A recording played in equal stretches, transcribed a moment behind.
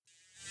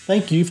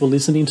Thank you for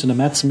listening to the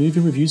Matt's Movie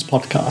Reviews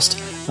podcast,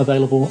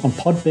 available on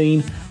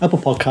Podbean, Apple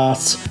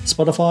Podcasts,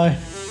 Spotify,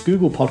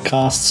 Google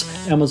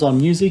Podcasts, Amazon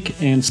Music,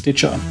 and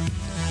Stitcher.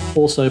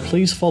 Also,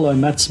 please follow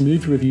Matt's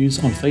Movie Reviews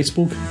on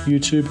Facebook,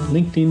 YouTube,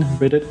 LinkedIn,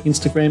 Reddit,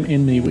 Instagram,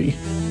 and MeWe.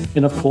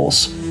 And of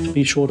course,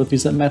 be sure to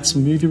visit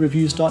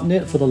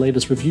mattsmoviereviews.net for the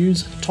latest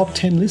reviews, top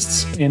 10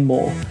 lists, and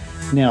more.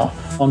 Now,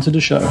 on to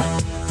the show.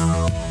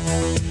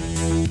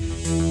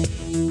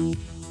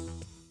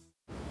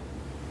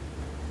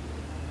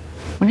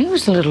 When he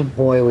was a little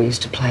boy, we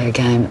used to play a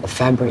game at the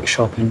fabric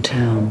shop in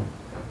town.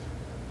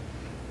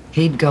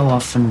 He'd go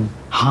off and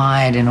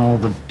hide in all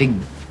the big,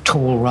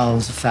 tall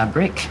rolls of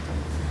fabric,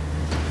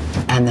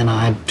 and then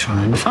I'd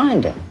try and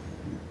find it.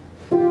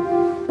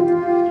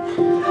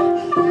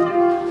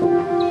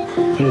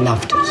 He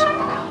loved it.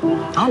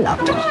 I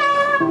loved it.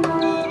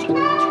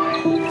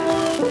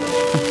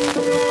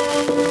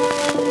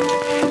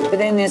 But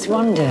then there's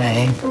one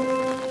day,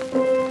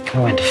 I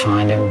went to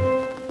find him,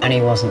 and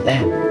he wasn't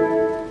there.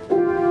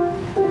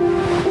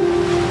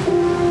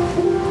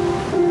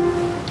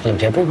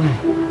 Looked everywhere.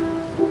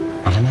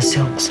 Not in the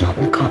silks, not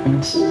in the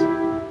cottons.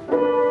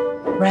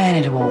 Ran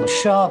into all the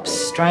shops.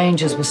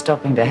 Strangers were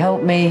stopping to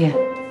help me.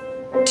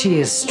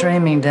 Tears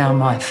streaming down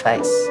my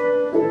face.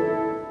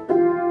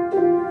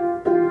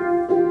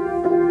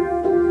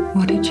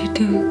 What did you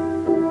do?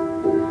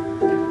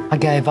 I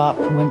gave up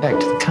and went back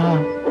to the car.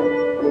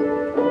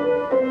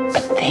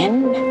 But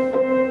then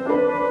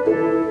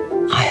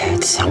I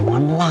heard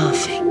someone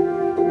laughing.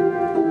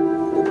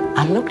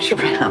 I looked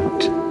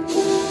around.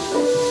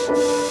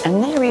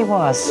 And there he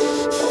was.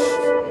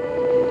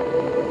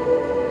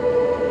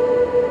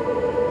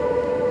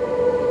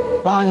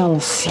 Lying on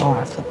the floor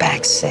of the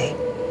back seat,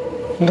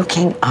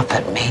 looking up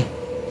at me,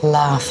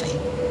 laughing.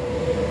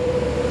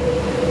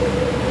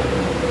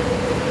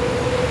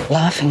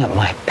 Laughing at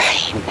my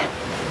pain.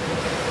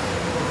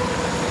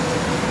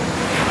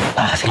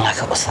 Laughing like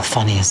it was the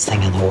funniest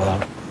thing in the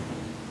world.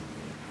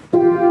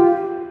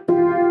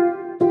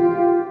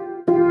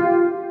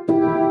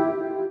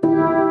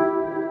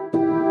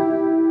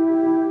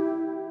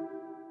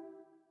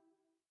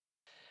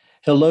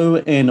 Hello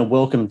and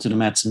welcome to the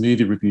Matt's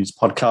Movie Reviews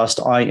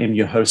podcast. I am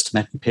your host,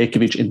 Matthew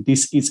Perkovich, and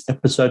this is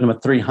episode number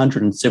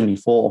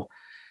 374.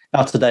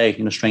 Out today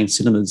in Australian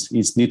cinemas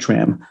is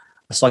Nitram,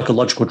 a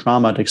psychological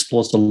drama that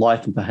explores the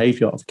life and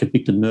behaviour of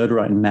convicted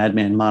murderer and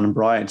madman Martin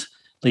Bryant,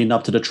 leading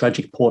up to the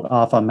tragic Port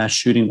Arthur mass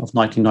shooting of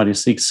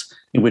 1996,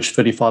 in which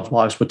 35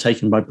 lives were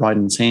taken by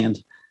Bryant's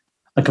hand.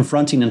 A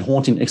confronting and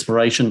haunting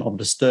exploration of a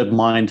disturbed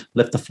mind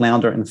left to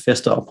flounder and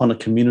fester upon a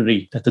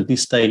community that to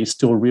this day is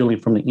still reeling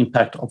from the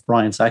impact of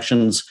Bryant's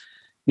actions.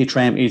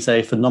 Nitram is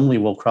a phenomenally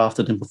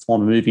well-crafted and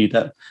performed movie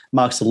that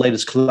marks the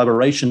latest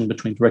collaboration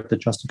between director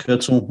Justin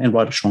Kurzel and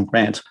writer Sean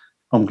Grant.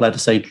 I'm glad to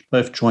say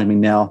both join me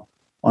now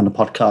on the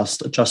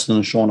podcast. Justin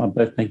and Sean, I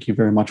both thank you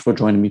very much for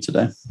joining me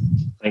today.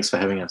 Thanks for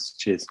having us.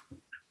 Cheers.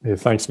 Yeah,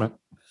 thanks, Matt.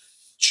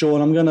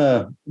 Sean, I'm going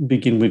to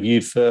begin with you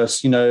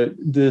first. You know,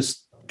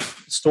 this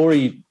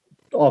story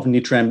of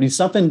Nitram is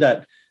something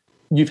that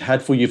you've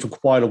had for you for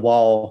quite a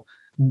while.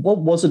 What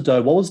was it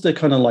though? What was the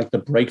kind of like the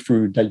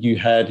breakthrough that you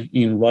had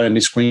in writing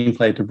this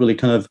screenplay to really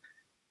kind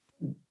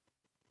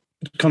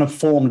of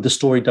form the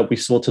story that we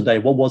saw today?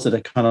 What was it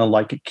that kind of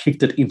like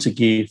kicked it into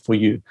gear for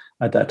you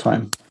at that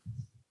time?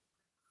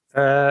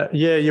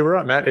 Yeah, you're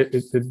right, Matt.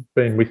 It's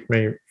been with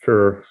me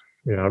for,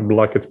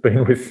 like it's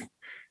been with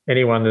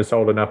anyone that's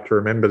old enough to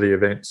remember the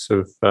events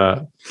of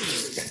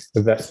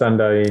that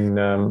Sunday in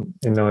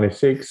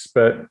 '96.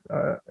 But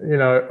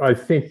I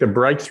think the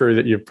breakthrough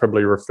that you're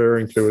probably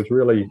referring to is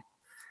really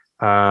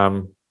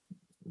probably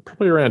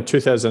around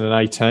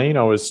 2018.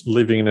 I was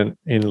living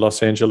in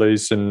Los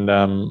Angeles,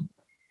 and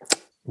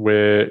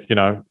where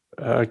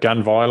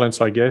gun violence,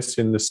 I guess,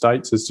 in the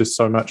States is just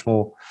so much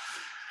more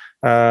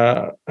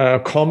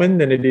common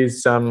than it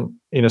is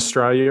in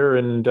Australia.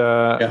 And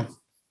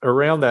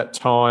around that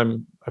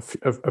time,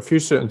 a few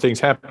certain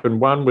things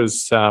happened. One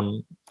was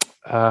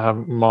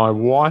my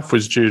wife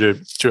was due to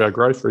do our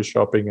grocery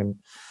shopping, and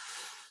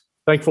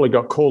thankfully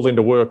got called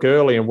into work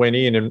early and went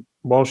in. And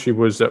while she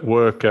was at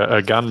work,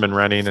 a gunman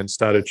ran in and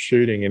started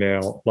shooting in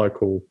our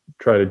local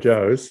Trader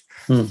Joe's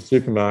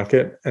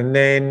supermarket. And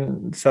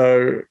then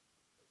so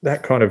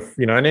that kind of,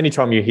 and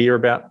anytime you hear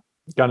about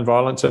gun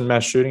violence and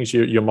mass shootings,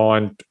 your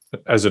mind,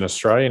 as an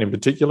Australian in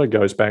particular,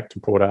 goes back to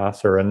Port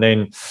Arthur. And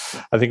then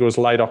I think it was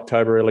late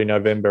October, early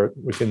November,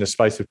 within the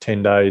space of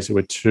 10 days, there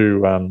were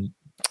two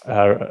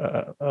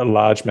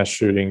large mass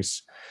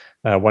shootings,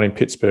 one in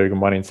Pittsburgh and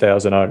one in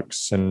Thousand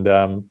Oaks. And,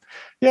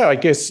 I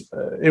guess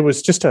it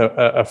was just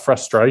a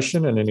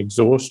frustration and an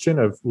exhaustion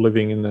of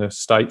living in the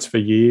States for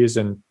years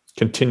and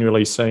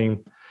continually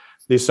seeing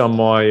this on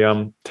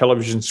my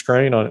television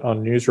screen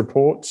on news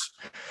reports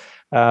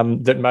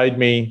that made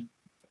me,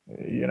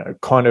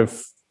 kind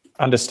of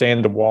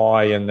understand the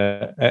why and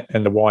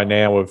the why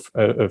now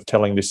of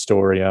telling this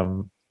story.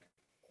 I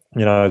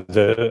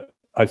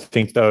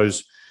think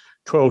those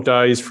 12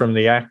 days from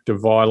the act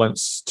of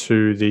violence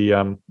to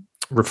the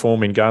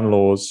reform in gun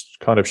laws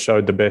kind of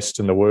showed the best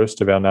and the worst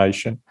of our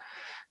nation.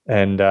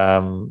 and I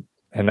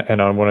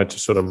wanted to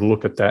sort of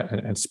look at that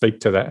and speak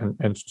to that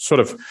and sort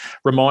of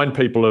remind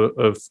people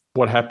of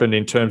what happened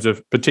in terms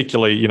of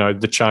particularly, you know,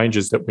 the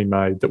changes that we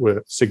made that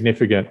were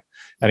significant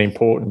and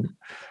important.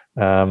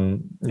 I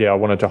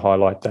wanted to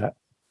highlight that.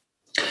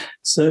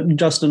 So,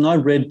 Justin, I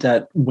read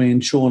that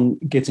when Sean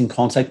gets in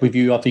contact with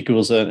you, I think it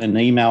was an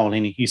email,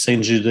 and he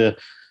sends you the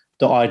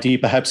idea,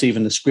 perhaps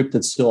even the script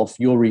itself,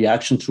 your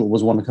reaction to it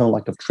was one kind of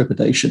like of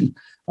trepidation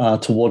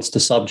towards the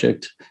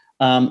subject.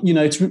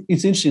 It's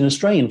interesting in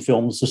Australian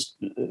films, just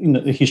in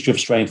the history of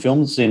Australian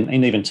films and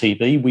even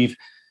TV, we've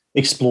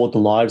explored the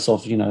lives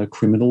of,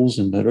 criminals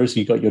and murderers.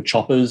 You got your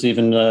Choppers,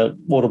 even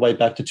all the way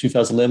back to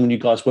 2011 when you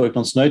guys worked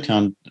on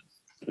Snowtown.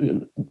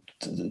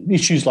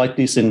 Issues like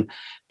this and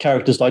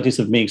characters like this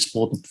have been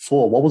explored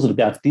before. What was it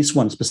about this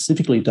one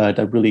specifically, though,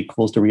 that really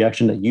caused a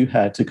reaction that you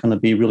had to kind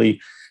of be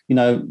really,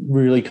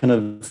 really kind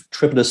of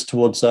trepidatious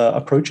towards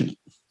approaching it?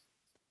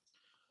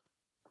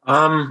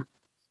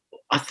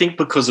 I think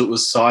because it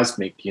was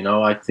seismic,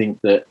 I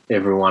think that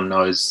everyone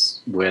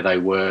knows where they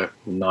were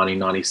in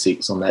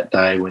 1996 on that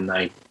day when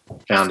they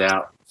found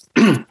out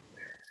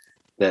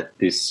that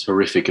this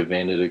horrific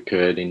event had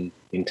occurred in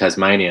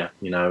Tasmania,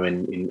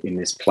 in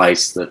this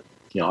place that,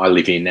 I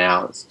live in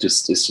now. It's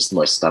just the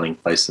most stunning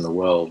place in the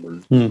world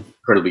and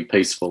incredibly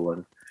peaceful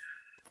and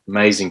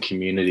amazing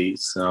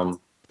communities. And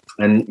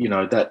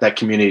that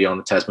community on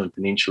the Tasman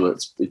Peninsula,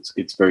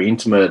 it's very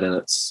intimate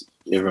and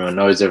everyone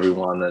knows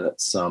everyone and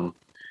it's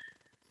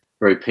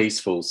very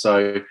peaceful.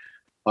 So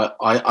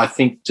I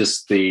think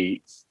just I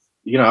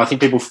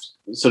think people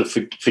sort of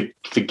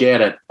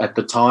forget at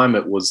the time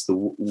it was the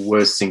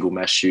worst single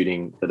mass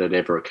shooting that had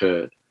ever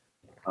occurred.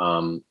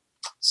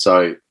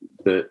 So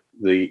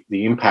the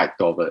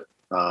impact of it,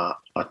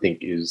 I think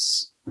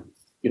is,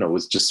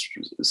 was just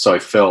so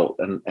felt,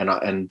 and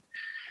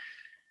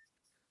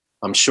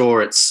I'm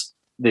sure it's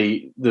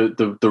the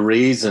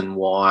reason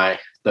why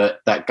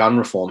that gun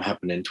reform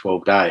happened in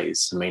 12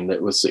 days. I mean,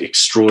 it was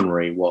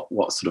extraordinary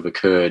what sort of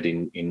occurred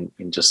in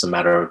just a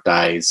matter of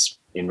days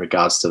in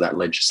regards to that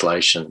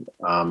legislation.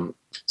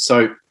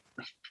 So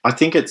I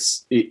think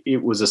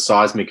it was a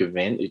seismic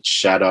event. Its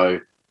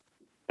shadow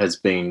has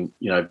been,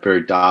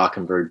 very dark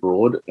and very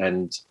broad,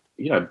 and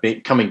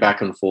coming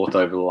back and forth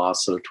over the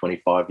last sort of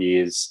 25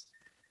 years,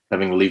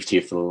 having lived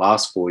here for the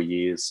last 4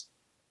 years,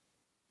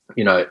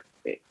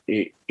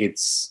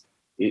 it's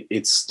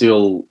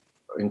still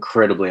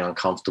incredibly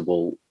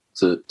uncomfortable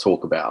to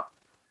talk about.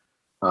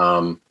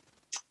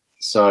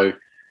 It's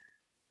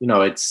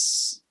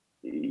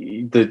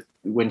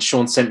when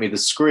Sean sent me the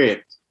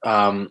script,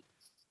 I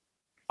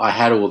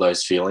had all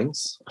those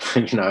feelings,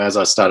 as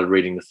I started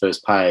reading the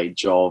first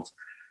page of,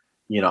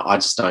 I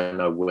just don't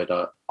know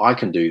whether I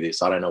can do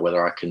this. I don't know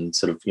whether I can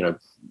sort of,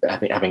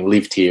 having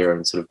lived here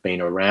and sort of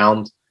been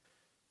around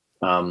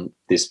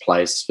this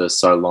place for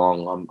so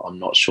long, I'm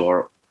not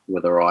sure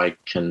whether I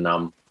can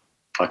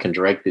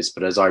direct this.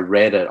 But as I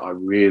read it, I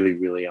really,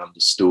 really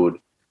understood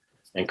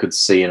and could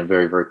see in a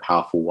very, very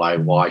powerful way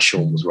why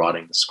Sean was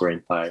writing the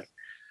screenplay.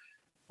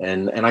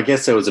 And I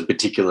guess there was a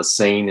particular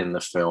scene in the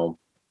film,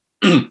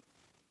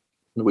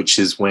 which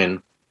is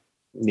when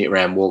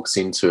Nitram walks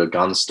into a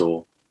gun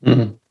store.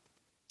 Mm-hmm.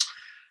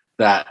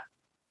 That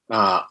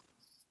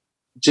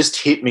just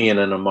hit me in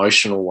an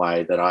emotional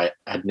way that I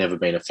had never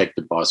been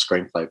affected by a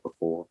screenplay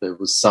before. There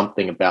was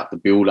something about the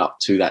build up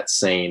to that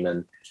scene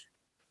and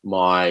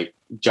my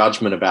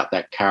judgment about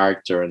that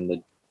character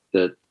and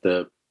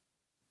the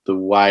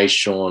way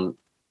Sean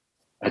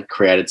had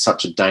created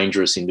such a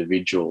dangerous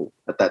individual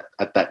at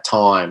that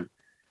time,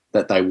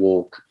 that they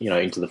walk,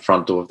 into the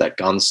front door of that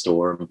gun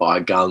store and buy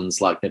guns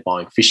like they're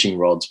buying fishing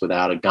rods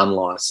without a gun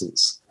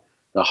license.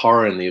 The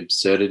horror and the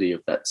absurdity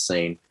of that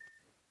scene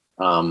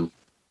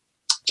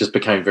just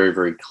became very,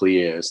 very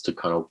clear as to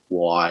kind of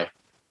why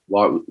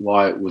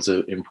it was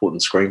an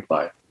important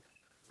screenplay.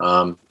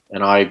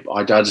 And I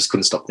just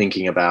couldn't stop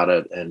thinking about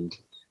it. And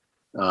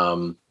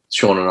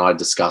Sean and I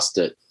discussed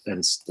it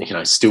and,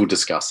 still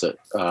discuss it.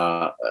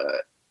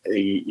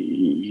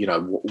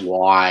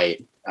 Why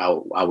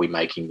are we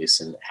making this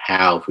and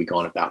how have we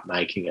gone about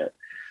making it?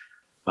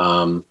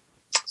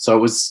 So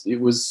it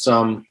was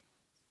a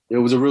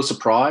real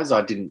surprise.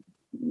 I didn't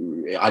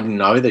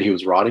know that he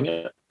was writing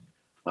it.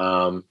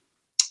 And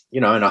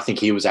I think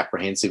he was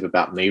apprehensive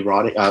about me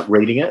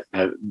reading it,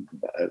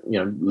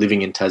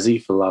 living in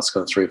Tassie for the last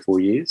kind of 3 or 4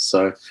 years.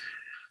 So,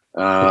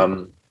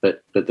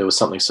 but there was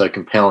something so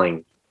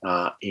compelling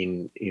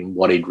in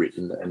what he'd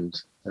written,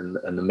 and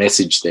the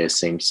message there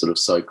seemed sort of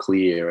so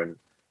clear. And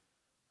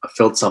I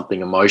felt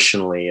something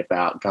emotionally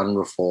about gun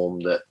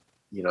reform that,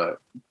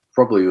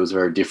 probably was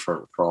very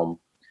different from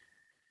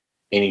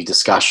any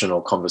discussion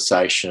or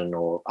conversation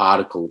or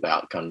article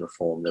about gun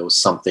reform. There was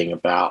something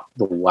about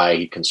the way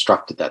he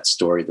constructed that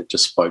story that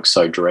just spoke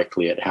so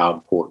directly at how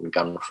important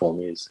gun reform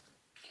is.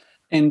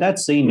 And that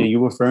scene that you're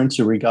referring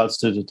to regards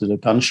to the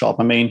gun shop,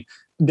 I mean,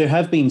 there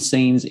have been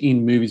scenes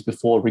in movies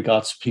before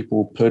regards to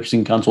people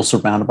purchasing guns or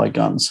surrounded by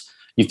guns.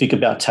 You think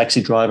about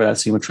Taxi Driver, that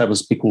scene where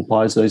Travis Bickle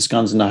buys those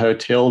guns in the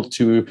hotel,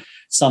 to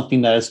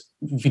something that is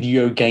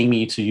video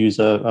gamey, to use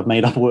a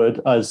made-up word,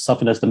 as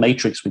something as The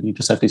Matrix, when you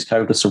just have these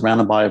characters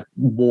surrounded by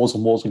walls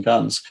and walls and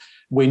guns.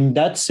 When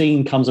that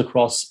scene comes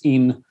across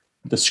in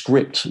the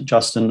script,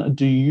 Justin,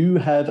 do you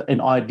have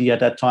an idea at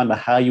that time of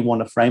how you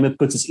want to frame it?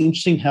 Because it's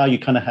interesting how you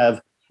kind of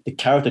have the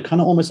character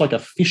kind of almost like a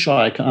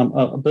fisheye,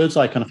 a bird's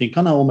eye kind of thing,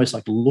 kind of almost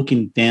like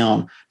looking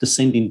down,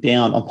 descending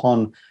down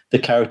upon the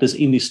characters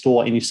in this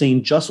store, and you're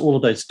seeing just all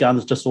of those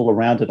guns just all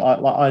around it.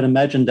 I'd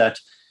imagine that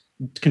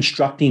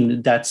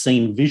constructing that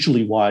scene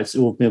visually wise, it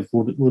would have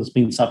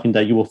been something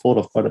that you were thought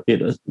of quite a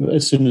bit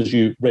as soon as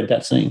you read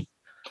that scene.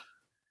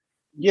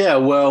 Yeah,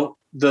 well,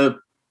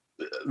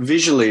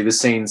 visually the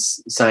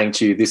scene's saying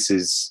to you, this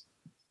is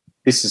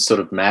sort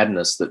of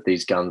madness that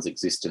these guns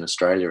exist in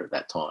Australia at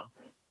that time,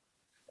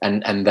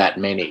 and that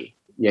many.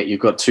 Yet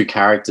you've got two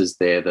characters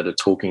there that are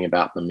talking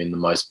about them in the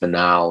most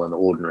banal and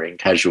ordinary and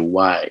casual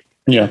way.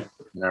 Yeah,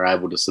 and they're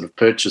able to sort of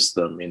purchase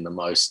them in the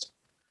most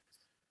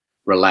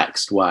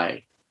relaxed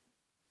way.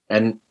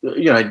 And,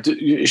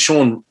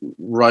 Sean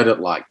wrote it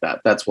like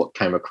that. That's what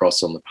came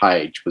across on the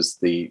page, was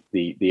the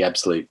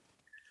absolute.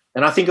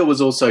 And I think it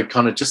was also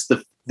kind of just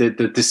the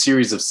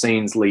series of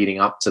scenes leading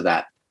up to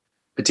that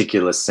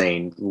particular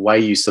scene, the way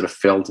you sort of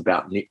felt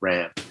about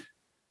Nitram,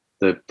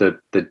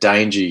 the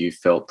danger you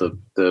felt,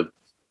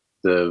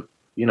 you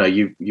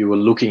were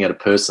looking at a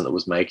person that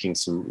was making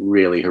some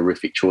really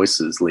horrific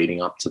choices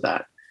leading up to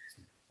that.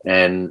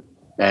 And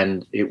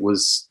it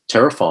was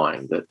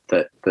terrifying that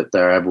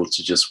they're able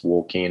to just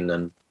walk in,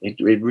 and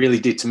it really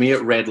did. To me,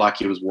 it read like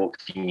he was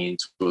walking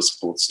into a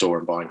sports store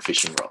and buying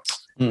fishing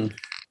rods.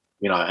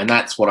 And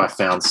that's what I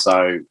found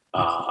so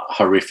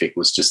horrific,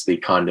 was just the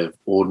kind of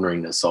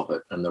ordinariness of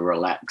it and the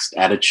relaxed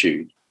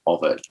attitude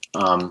of it.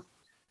 That's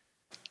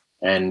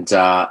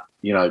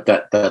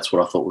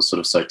what I thought was sort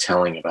of so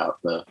telling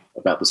about the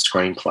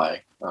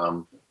screenplay.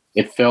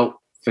 It felt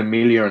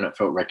familiar and it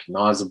felt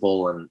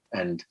recognisable,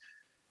 and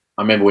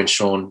I remember when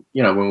Sean,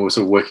 when we were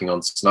sort of working on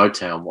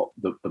Snowtown, what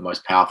the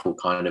most powerful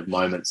kind of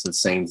moments and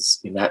scenes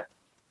in that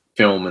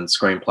film and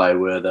screenplay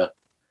were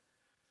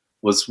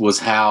was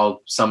how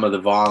some of the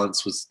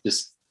violence was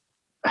just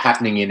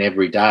happening in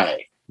every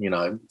day.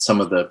 Some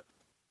of the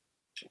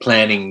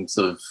planning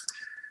sort of,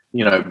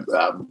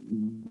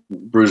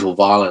 brutal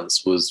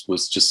violence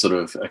was just sort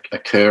of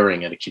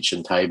occurring at a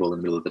kitchen table in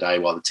the middle of the day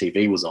while the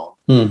TV was on.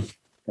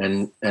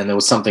 And there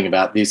was something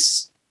about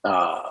this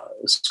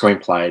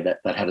screenplay that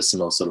had a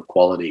similar sort of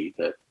quality,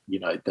 that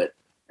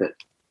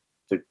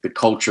the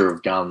culture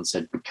of guns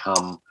had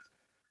become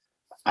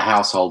a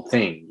household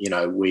thing. And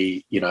I've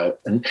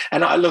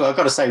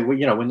got to say,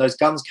 when those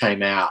guns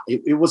came out,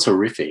 it was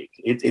horrific.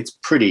 It's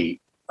pretty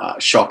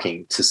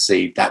shocking to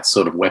see that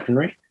sort of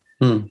weaponry.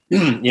 When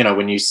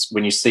you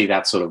see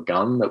that sort of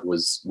gun that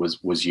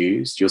was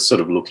used, you're sort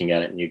of looking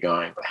at it and you're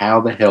going,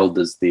 how the hell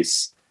does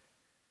this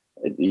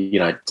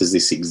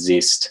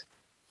exist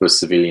for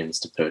civilians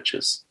to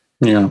purchase?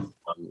 Yeah.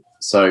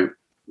 So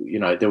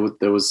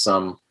there was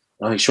some.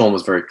 I think Sean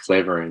was very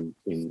clever in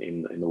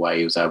the way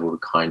he was able to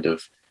kind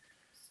of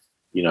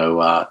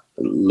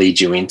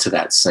lead you into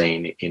that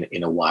scene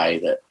in a way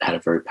that had a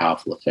very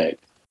powerful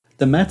effect.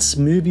 The Matt's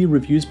Movie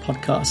Reviews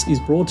podcast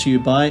is brought to you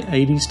by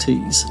 80s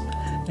Tees.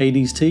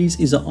 80s Tees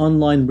is an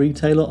online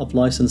retailer of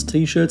licensed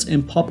t-shirts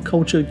and pop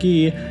culture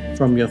gear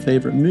from your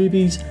favorite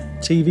movies,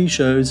 TV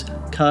shows,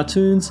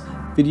 cartoons,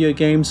 video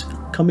games,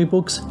 comic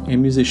books,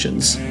 and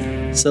musicians.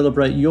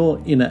 Celebrate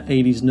your inner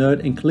 80s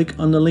nerd and click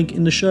on the link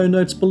in the show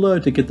notes below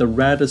to get the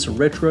raddest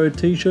retro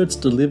t-shirts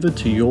delivered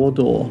to your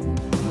door.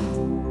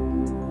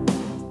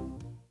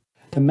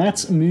 The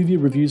Matt's Movie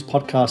Reviews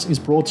podcast is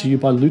brought to you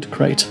by Loot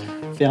Crate.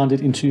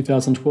 Founded in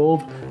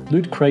 2012,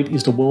 Loot Crate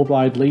is the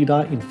worldwide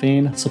leader in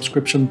fan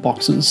subscription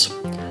boxes.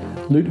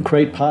 Loot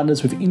Crate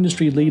partners with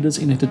industry leaders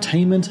in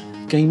entertainment,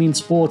 gaming,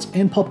 sports,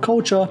 and pop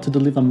culture to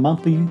deliver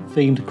monthly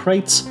themed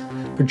crates,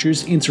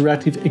 produce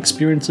interactive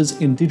experiences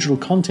in digital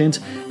content,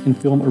 and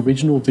film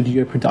original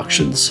video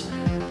productions.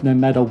 No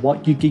matter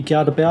what you geek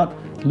out about,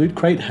 Loot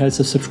Crate has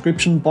a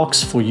subscription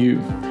box for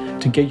you.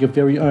 To get your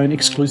very own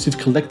exclusive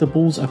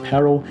collectibles,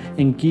 apparel,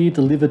 and gear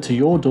delivered to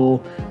your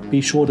door, be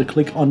sure to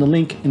click on the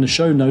link in the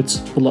show notes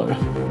below.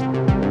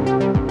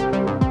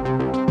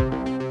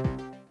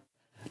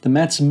 The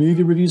Matt's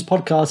Movie Reviews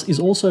podcast is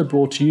also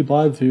brought to you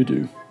by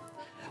Vudu.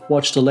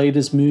 Watch the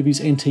latest movies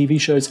and TV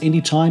shows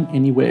anytime,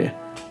 anywhere.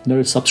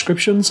 No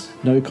subscriptions,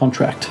 no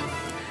contract.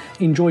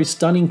 Enjoy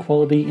stunning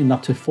quality in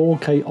up to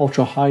 4K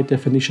ultra high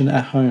definition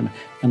at home,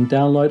 and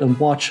download and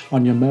watch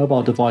on your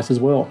mobile device as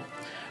well.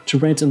 To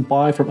rent and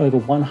buy from over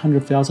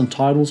 100,000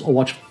 titles or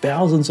watch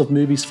thousands of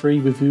movies free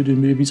with Vudu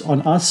Movies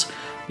on us,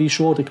 be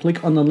sure to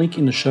click on the link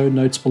in the show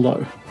notes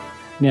below.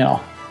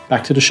 Now,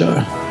 back to the show.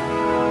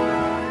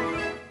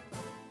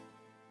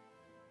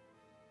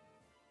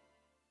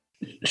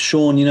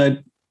 Sean,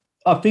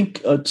 I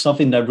think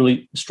something that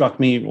really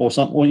struck me, or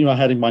something I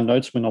had in my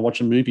notes when I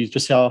watch a movie, is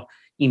just how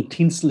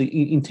intensely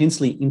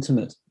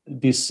intimate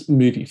this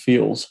movie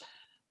feels.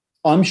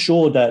 I'm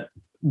sure that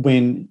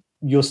when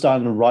you're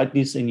starting to write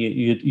this and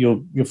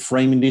you're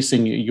framing this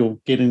and you're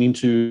getting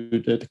into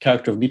the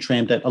character of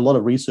Nitram, that a lot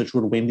of research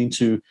would have went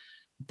into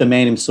the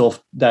man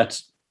himself that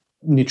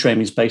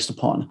Nitram is based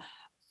upon.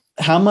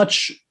 How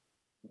much?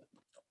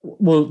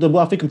 Well,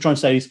 what I think I'm trying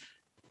to say is,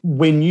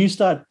 when you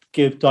start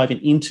diving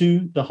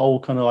into the whole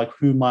kind of like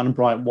who Martin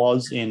Bryant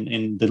was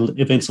and the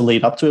events that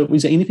lead up to it,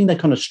 was there anything that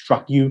kind of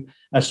struck you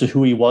as to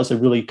who he was that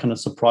really kind of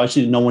surprised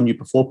you that no one knew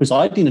before? Because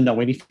I didn't know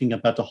anything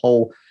about the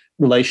whole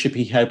relationship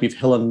he had with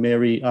Helen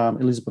Mary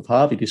Elizabeth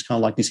Harvey, this kind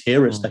of like this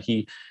heiress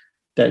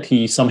that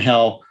he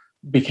somehow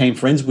became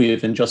friends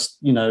with, and just,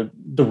 you know,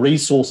 the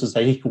resources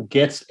that he could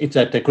get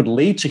that could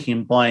lead to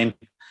him buying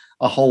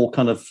a whole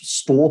kind of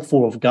store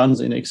full of guns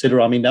and et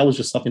cetera. I mean, that was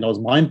just something that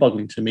was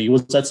mind-boggling to me.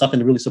 Was that something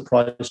that really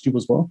surprised you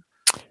as well?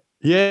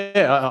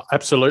 Yeah,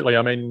 absolutely.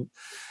 I mean,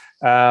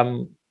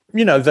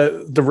 you know,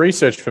 the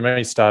research for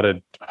me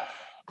started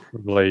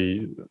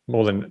probably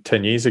more than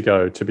 10 years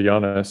ago, to be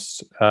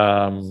honest.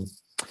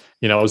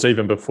 You know, it was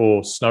even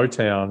before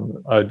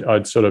Snowtown.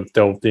 I'd sort of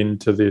delved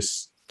into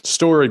this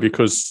story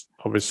because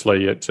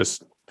obviously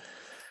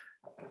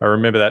I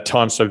remember that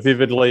time so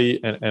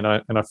vividly, and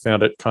I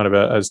found it kind of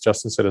as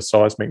Justin said, a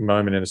seismic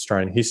moment in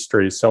Australian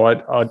history. So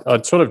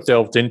I'd sort of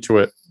delved into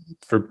it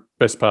for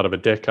best part of a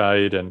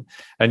decade, and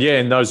yeah,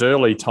 in those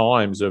early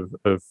times of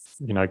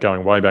you know,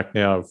 going way back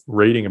now, of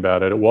reading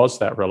about it, it was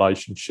that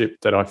relationship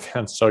that I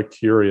found so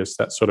curious.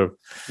 That sort of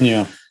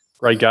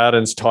Grey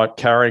Gardens type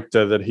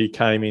character that he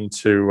came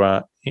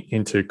into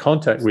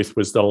contact with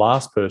was the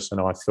last person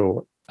I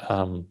thought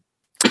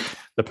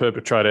the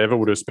perpetrator ever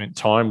would have spent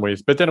time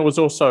with. But then it was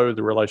also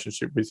the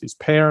relationship with his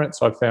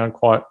parents I found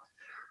quite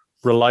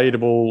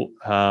relatable,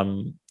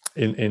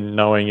 in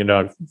knowing, you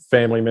know,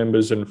 family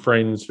members and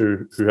friends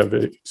who have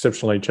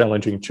exceptionally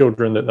challenging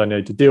children that they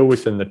need to deal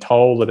with, and the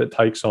toll that it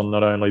takes on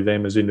not only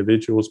them as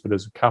individuals but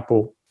as a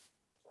couple.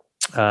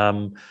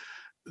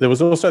 There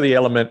was also the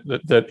element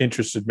that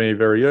interested me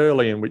very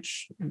early, in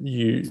which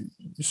you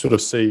sort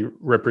of see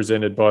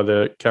represented by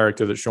the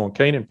character that Sean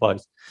Keenan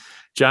plays.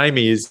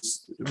 Jamie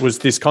was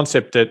this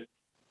concept that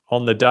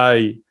on the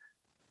day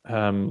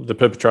the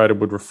perpetrator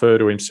would refer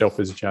to himself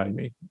as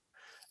Jamie.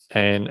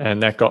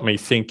 And that got me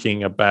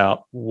thinking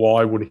about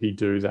why would he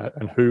do that,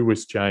 and who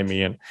was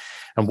Jamie, and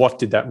what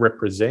did that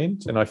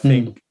represent? And I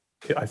think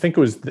it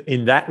was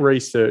in that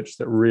research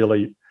that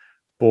really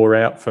bore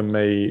out for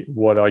me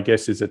what I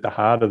guess is at the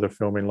heart of the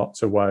film in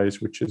lots of ways,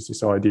 which is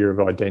this idea of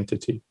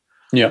identity.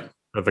 Yeah.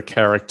 Of a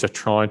character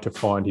trying to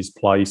find his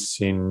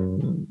place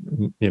in,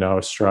 you know,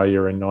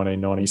 Australia in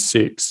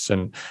 1996,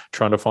 and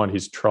trying to find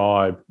his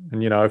tribe.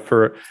 And, you know,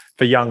 for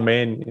young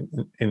men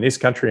in this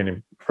country and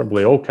in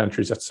probably all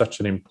countries, that's such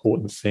an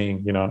important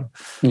thing, you know,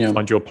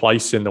 find your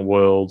place in the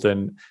world.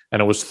 And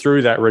it was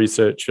through that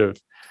research of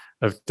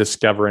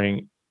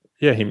discovering,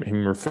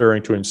 him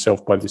referring to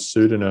himself by this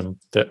pseudonym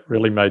that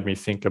really made me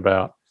think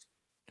about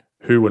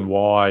who and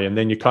why. And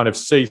then you kind of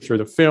see through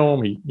the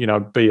film, he, you know,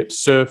 be it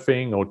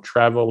surfing or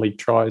travel, he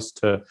tries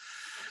to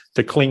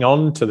cling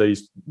on to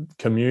these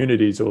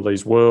communities or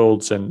these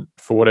worlds, and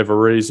for whatever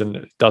reason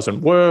it doesn't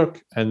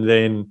work. And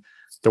then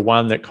the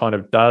one that kind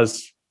of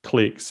does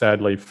click,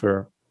 sadly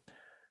for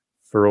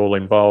all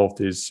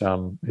involved, is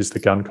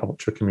the gun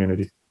culture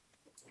community.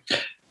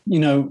 You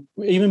know,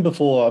 even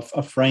before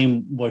a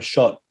frame was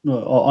shot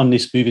on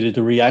this movie,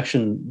 the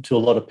reaction to a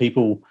lot of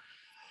people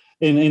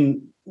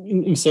in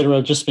et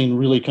cetera, just been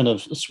really kind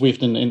of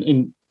swift,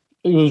 and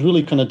it was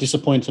really kind of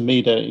disappointing to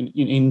me that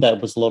in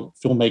that was a lot of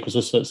filmmakers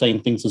were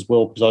saying things as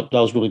well, because that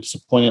was really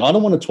disappointing. I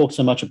don't want to talk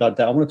so much about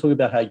that. I want to talk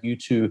about how you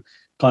two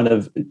kind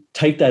of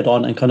take that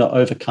on and kind of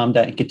overcome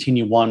that and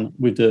continue on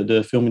with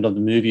the filming of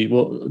the movie.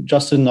 Well,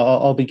 Justin,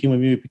 I'll begin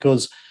with you,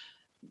 because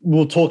we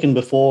were talking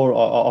before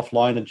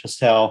offline, and just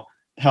how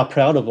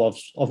proud of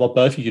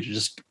both of you to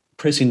just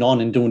pressing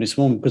on and doing this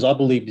film, because I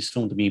believe this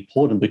film to be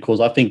important, because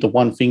I think the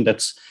one thing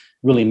that's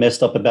really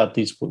messed up about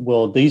this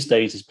world these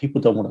days is people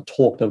don't want to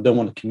talk, they don't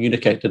want to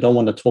communicate, they don't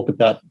want to talk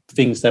about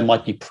things that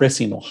might be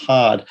pressing or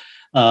hard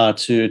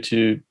to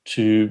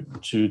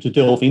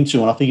delve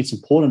into. And I think it's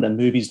important that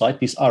movies like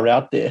this are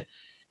out there.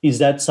 Is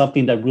that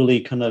something that really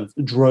kind of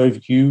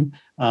drove you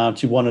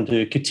to want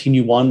to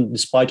continue on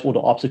despite all the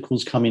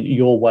obstacles coming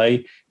your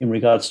way in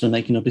regards to the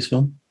making of this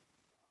film?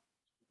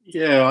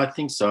 Yeah, I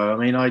think so. I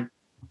mean, I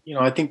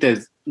think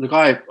there's, look,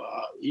 I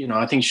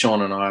think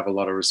Sean and I have a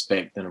lot of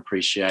respect and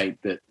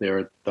appreciate that there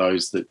are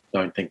those that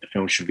don't think the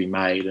film should be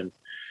made, and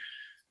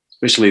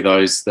especially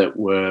those that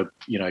were,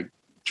 you know,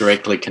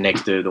 directly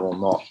connected or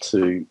not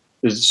to,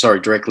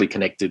 directly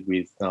connected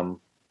with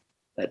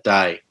that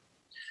day.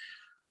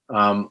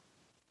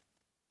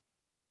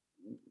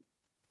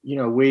 You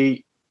know,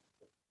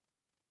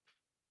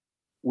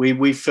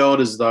 we felt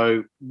as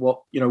though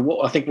what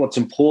I think what's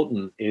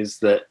important is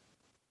that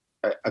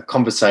a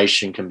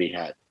conversation can be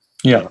had.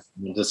 Yeah,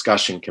 a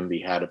discussion can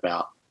be had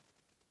about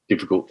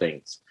difficult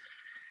things,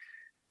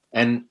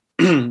 and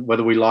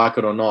whether we like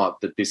it or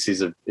not, that this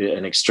is an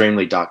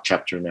extremely dark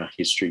chapter in our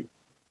history,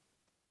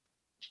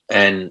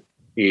 and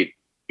it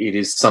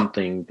is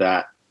something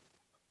that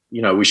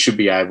we should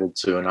be able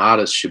to, an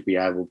artist should be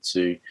able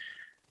to,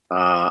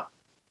 have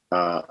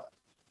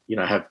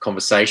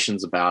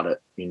conversations about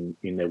it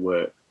in their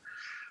work.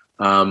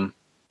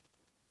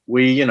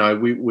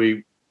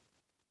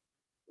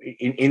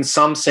 In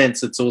some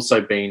sense, it's also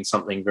been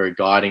something very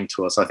guiding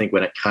to us. I think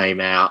when it came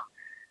out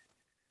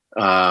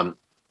that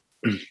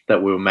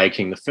we were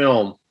making the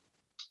film,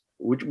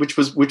 which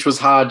was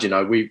hard.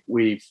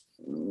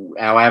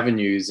 Our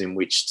avenues in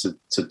which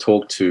to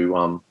talk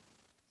to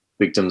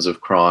victims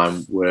of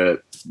crime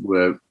were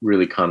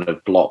really kind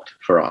of blocked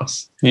for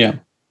us. Yeah.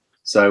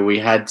 So we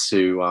had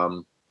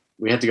to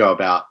go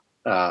about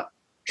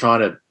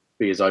trying to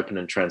be as open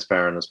and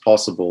transparent as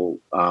possible,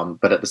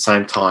 but at the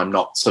same time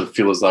not sort of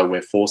feel as though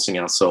we're forcing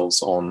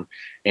ourselves on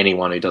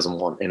anyone who doesn't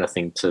want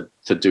anything to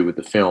do with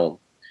the film.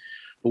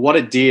 But what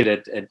it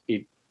did,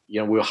 we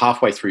were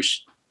halfway through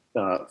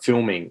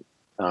filming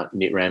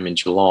Nitram in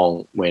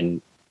Geelong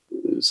when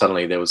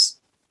suddenly there was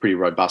pretty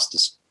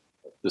robust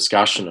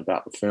discussion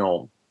about the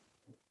film,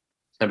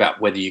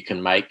 about whether you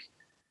can make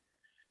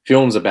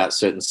films about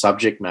certain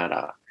subject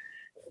matter.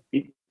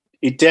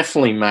 It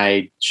definitely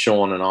made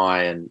Sean and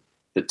I and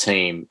the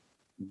team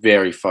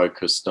very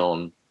focused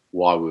on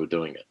why we were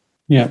doing it.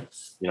 Yeah.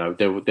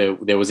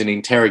 There was an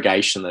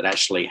interrogation that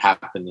actually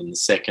happened in the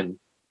second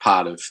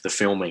part of the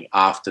filming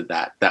after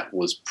that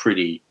was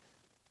pretty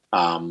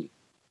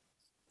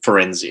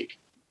forensic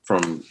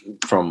from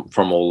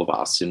all of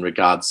us in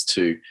regards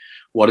to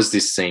what does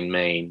this scene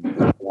mean?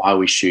 Why are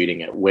we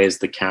shooting it? Where's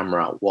the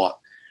camera?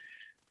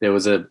 There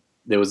was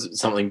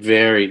something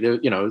very,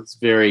 it's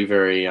very,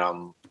 very,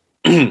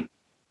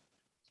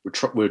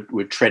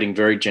 we're treading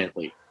very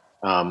gently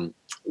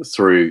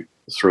through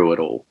it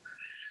all.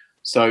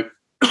 So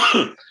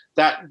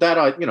that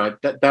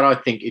I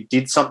think it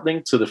did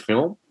something to the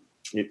film.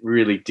 It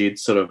really did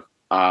sort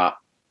of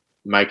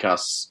make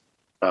us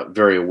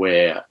very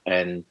aware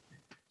and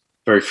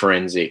very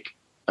forensic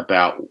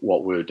about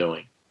what we were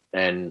doing,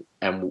 and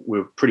we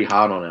were pretty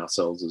hard on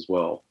ourselves as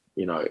well,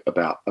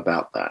 about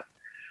that.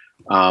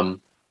 And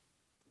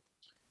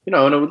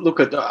I would look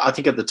at, I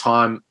think at the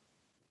time,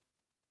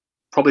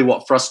 probably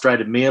what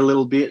frustrated me a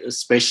little bit,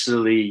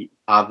 especially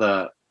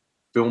other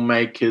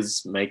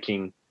filmmakers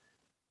making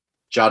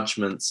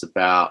judgments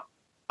about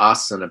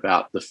us and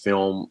about the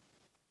film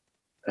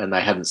and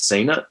they hadn't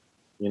seen it.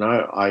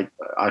 I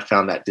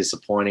found that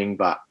disappointing,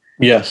 but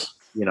yes,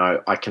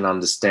 I can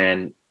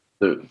understand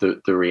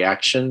the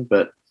reaction,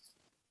 but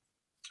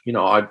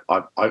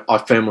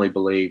I firmly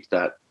believe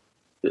that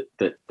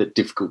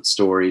difficult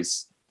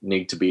stories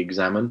need to be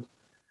examined,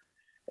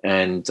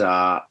 and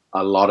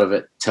a lot of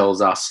it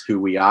tells us who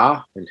we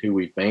are and who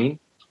we've been,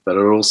 but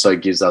it also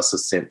gives us a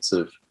sense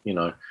of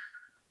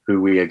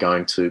who we are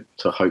going to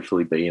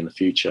hopefully be in the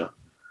future.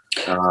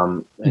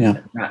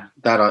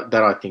 That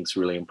I think is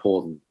really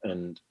important,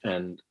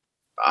 and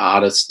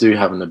artists do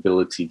have an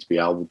ability to be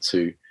able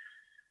to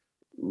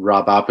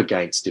rub up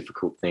against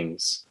difficult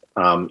things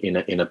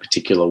in a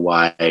particular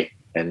way,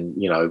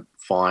 and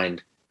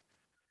find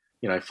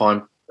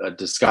a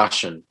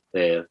discussion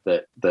there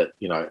that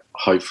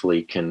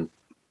hopefully can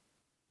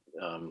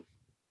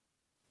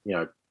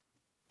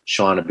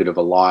shine a bit of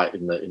a light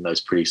in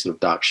those pretty sort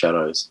of dark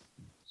shadows.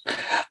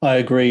 I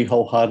agree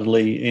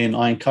wholeheartedly, and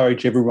I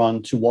encourage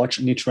everyone to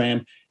watch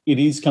Nitram. It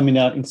is coming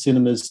out in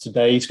cinemas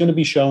today. It's going to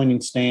be showing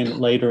in Stan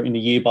later in the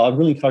year, but I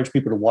really encourage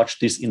people to watch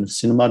this in the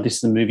cinema. This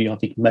is a movie I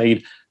think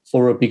made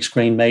for a big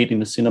screen, made in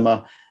the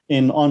cinema.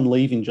 And on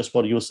leaving, just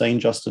what you were saying,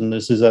 Justin,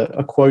 this is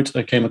a quote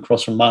I came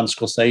across from Martin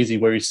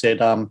Scorsese where he said,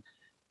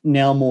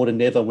 now more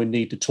than ever, we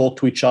need to talk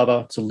to each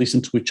other, to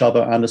listen to each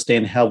other,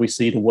 understand how we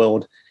see the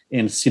world,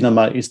 and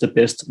cinema is the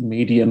best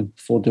medium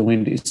for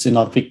doing this. And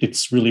I think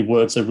it's really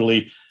words that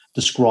really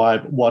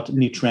describe what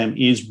Nitram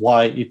is,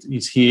 why it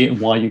is here,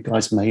 and why you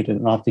guys made it.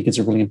 And I think it's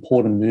a really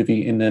important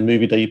movie, and the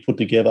movie that you put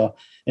together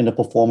and the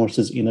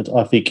performances in it,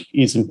 I think,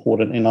 is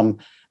important. And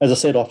as I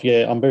said off,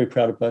 I'm very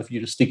proud of both of you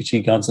to stick it to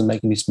your guns and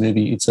making this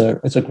movie. It's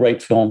a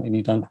great film, and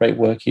you've done great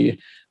work here.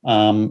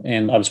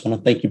 And I just want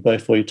to thank you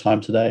both for your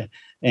time today.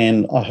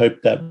 And I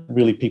hope that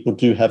really people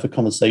do have a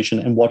conversation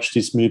and watch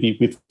this movie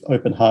with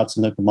open hearts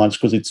and open minds,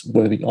 because it's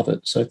worthy of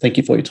it. So thank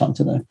you for your time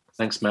today.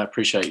 Thanks, Matt.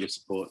 Appreciate your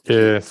support.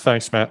 Yeah,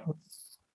 thanks, Matt.